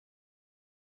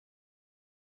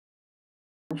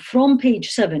from page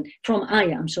 7, from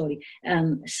ayah, 7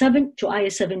 to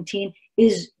ayah 17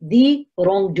 is the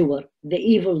wrongdoer, the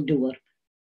evildoer,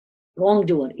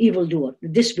 evildoer, the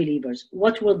disbelievers.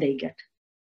 What will they get?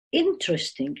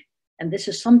 Interesting, and this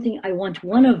is something I want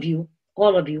one of you,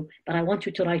 all of you, but I want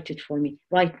you to write it for me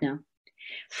right now.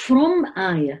 From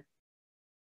ayah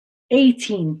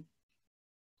 18,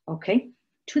 okay,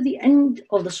 to the end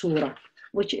of the surah,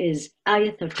 which is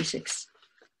ayah 36.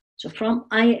 So from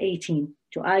ayah 18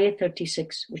 to ayah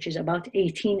 36, which is about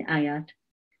 18 ayat.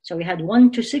 So we had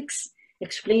 1 to 6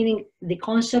 explaining the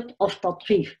concept of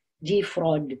Tatfif,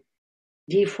 defraud,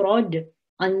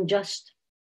 unjust,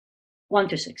 1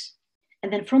 to 6.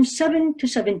 And then from 7 to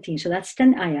 17, so that's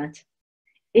 10 ayat,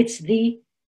 it's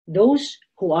those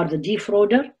who are the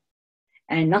defrauder,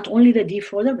 and not only the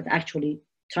defrauder, but actually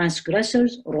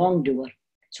transgressors, wrongdoer.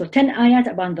 So 10 ayat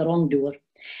about the wrongdoer.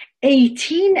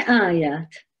 18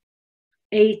 ayat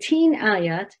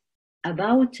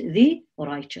about the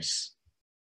righteous.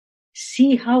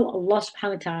 See how Allah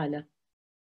subhanahu wa ta'ala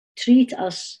treat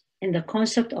us in the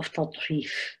concept of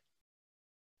Tatfif.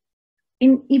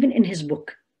 Even in his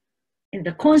book, in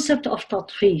the concept of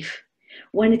Tatfif,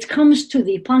 when it comes to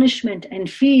the punishment and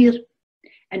fear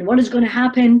and what is going to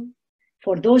happen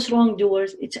for those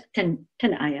wrongdoers, it's 10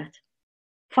 ayat,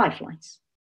 5 lines.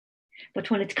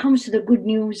 But when it comes to the good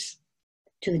news,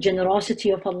 to the generosity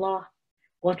of Allah,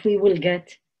 what we will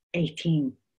get,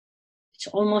 18. It's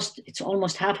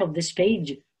almost half of this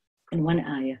page in one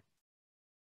ayah.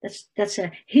 That's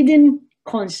a hidden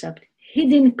concept,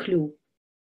 hidden clue,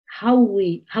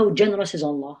 how generous is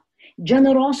Allah.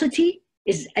 Generosity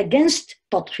is against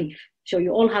Tatfif. So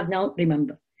you all have now,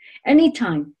 remember,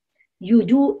 anytime you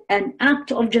do an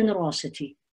act of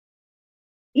generosity,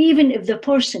 even if the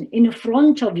person in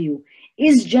front of you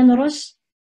is generous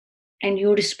and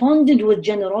you responded with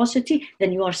generosity,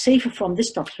 then you are safe from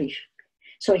this Tatfif.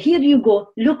 So here you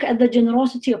go, look at the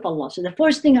generosity of Allah. So the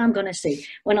first thing I'm going to say,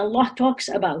 when Allah talks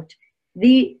about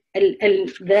the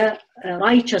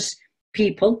righteous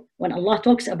people, when Allah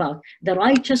talks about the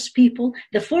righteous people,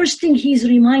 the first thing He's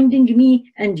reminding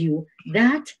me and you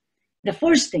that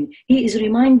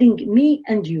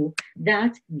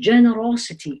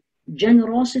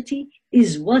generosity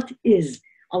is what is.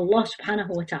 Allah subhanahu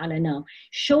wa ta'ala now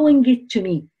showing it to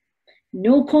me.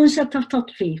 No concept of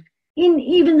Tatfif in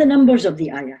even the numbers of the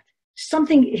ayat.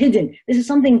 Something hidden. This is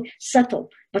something subtle.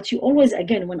 But you always,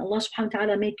 again, when Allah subhanahu wa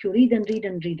ta'ala make you read and read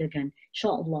and read again,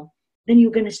 inshallah, then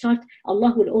you're going to start,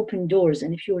 Allah will open doors.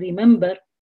 And if you remember,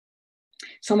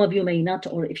 some of you may not,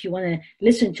 or if you want to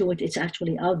listen to it, it's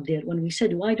actually out there. When we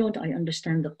said, why don't I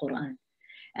understand the Quran?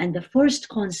 And the first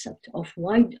concept of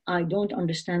why I don't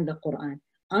understand the Quran,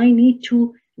 I need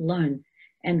to learn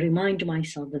and remind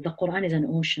myself that the Quran is an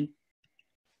ocean.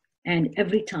 And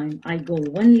every time I go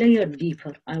one layer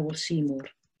deeper, I will see more.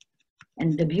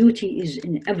 And the beauty is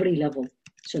in every level.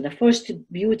 So the first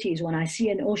beauty is when I see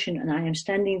an ocean and I am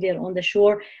standing there on the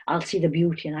shore, I'll see the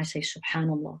beauty and I say,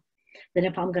 Subhanallah. Then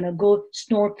if I'm going to go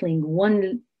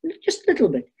snorkeling just a little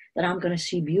bit, then I'm going to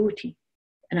see beauty.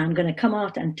 And I'm going to come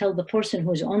out and tell the person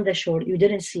who's on the shore, you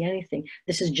didn't see anything.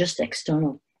 This is just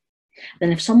external.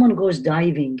 Then if someone goes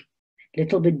diving a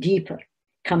little bit deeper,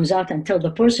 comes out and tell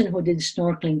the person who did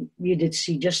snorkeling, you did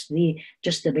see just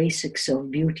the basics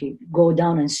of beauty. Go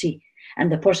down and see.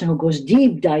 And the person who goes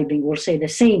deep diving will say the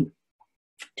same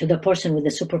to the person with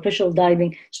the superficial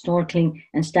diving, snorkeling,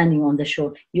 and standing on the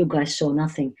shore. You guys saw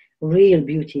nothing. Real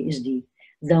beauty is deep.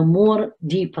 The more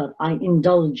deeper I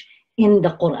indulge in the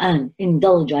Quran,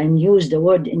 I use the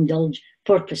word indulge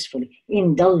purposefully.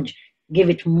 Indulge, give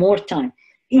it more time,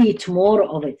 eat more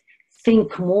of it,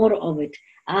 think more of it,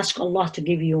 ask Allah to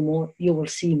give you more, you will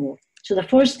see more. So the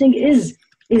first thing is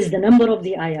the number of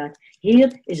the ayat. Here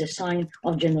is a sign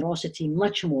of generosity,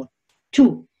 much more.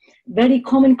 2, very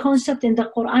common concept in the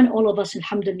Quran, all of us,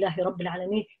 alhamdulillah, Rabbil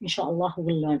Alameen, inshallah,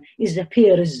 will learn, is the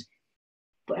pairs.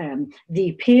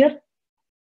 The pair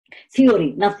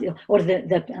theory,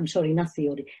 the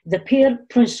pair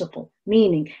principle,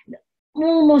 meaning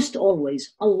almost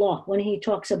always Allah, when He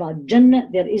talks about Jannah,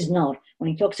 there is Nar. When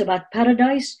He talks about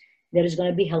paradise, there is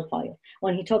going to be hellfire.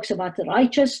 When He talks about the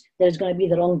righteous, there is going to be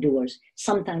the wrongdoers.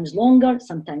 Sometimes longer,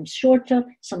 sometimes shorter,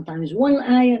 sometimes one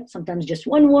ayah, sometimes just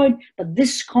one word. But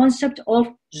this concept of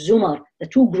Zumar, the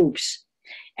 2 groups.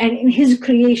 And in His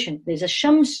creation, there's a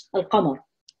Shams al-Qamar.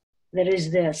 There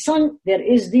is the sun, there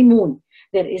is the moon.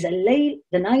 There is a layl,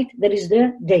 the night, there is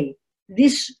the day.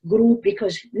 This group,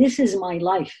 because this is my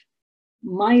life.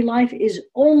 My life is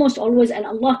almost always, and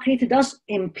Allah created us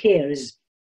in pairs.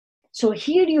 So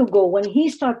here you go, when he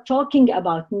starts talking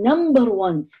about number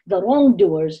one, the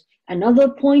wrongdoers, another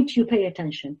point you pay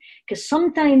attention. Because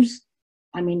sometimes,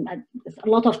 I mean, a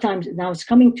lot of times now it's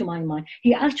coming to my mind,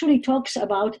 he actually talks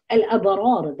about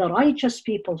al-abrar, the righteous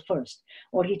people first,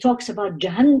 or he talks about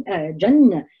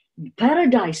Jannah,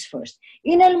 paradise first.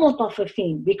 In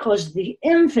al-Mutaffifin, because the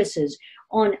emphasis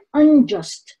on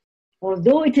unjust,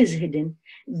 although it is hidden,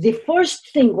 the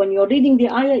first thing when you're reading the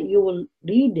ayah, you will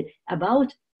read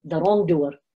about the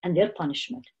wrongdoer and their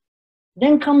punishment.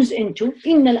 Then comes into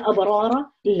إِنَّ الْأَبْرَارَ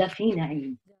لَفِي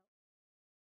نَعِيمٍ.